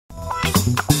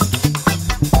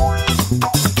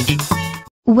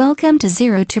Welcome to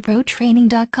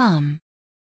ZeroToProTraining.com.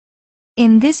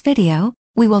 In this video,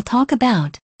 we will talk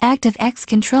about ActiveX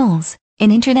Controls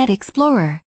in Internet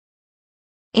Explorer.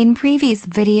 In previous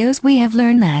videos we have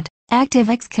learned that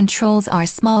ActiveX Controls are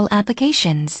small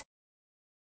applications,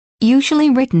 usually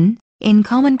written in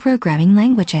common programming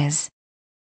languages.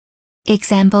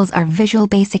 Examples are Visual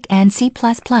Basic and C++.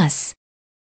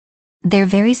 They're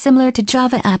very similar to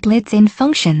Java applets in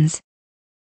functions.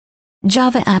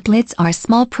 Java applets are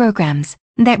small programs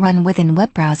that run within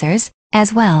web browsers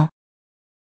as well.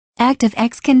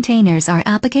 ActiveX containers are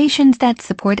applications that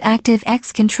support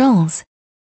ActiveX controls.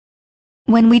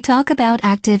 When we talk about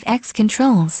ActiveX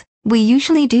controls, we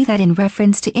usually do that in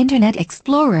reference to Internet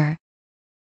Explorer.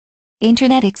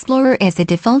 Internet Explorer is the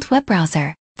default web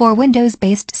browser for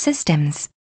Windows-based systems.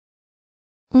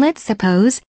 Let's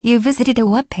suppose you visited a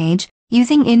web page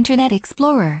using Internet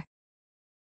Explorer.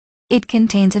 It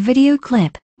contains a video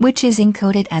clip, which is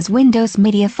encoded as Windows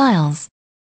media files.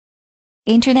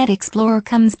 Internet Explorer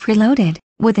comes preloaded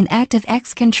with an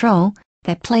ActiveX control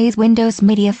that plays Windows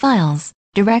media files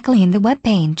directly in the web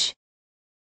page.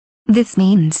 This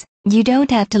means you don't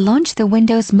have to launch the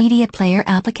Windows Media Player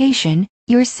application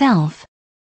yourself.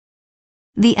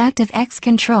 The ActiveX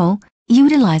control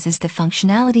utilizes the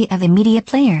functionality of a media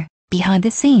player behind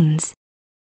the scenes.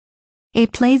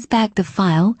 It plays back the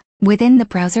file within the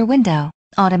browser window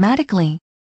automatically.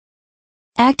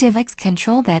 ActiveX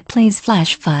control that plays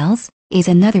Flash files is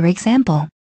another example.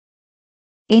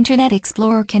 Internet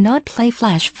Explorer cannot play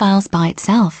Flash files by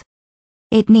itself.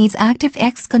 It needs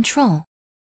ActiveX control.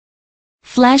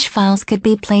 Flash files could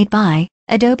be played by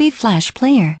Adobe Flash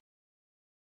Player.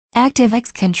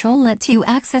 ActiveX control lets you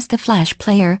access the Flash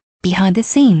Player behind the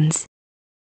scenes.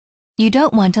 You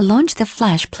don't want to launch the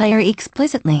Flash Player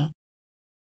explicitly.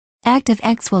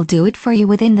 ActiveX will do it for you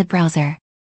within the browser.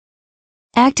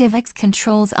 ActiveX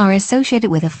controls are associated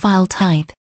with a file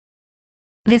type.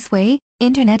 This way,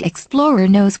 Internet Explorer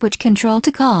knows which control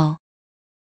to call.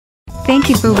 Thank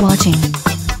you for watching.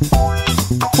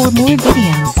 For more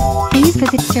videos, please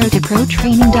visit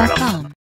ZeroToProTraining.com.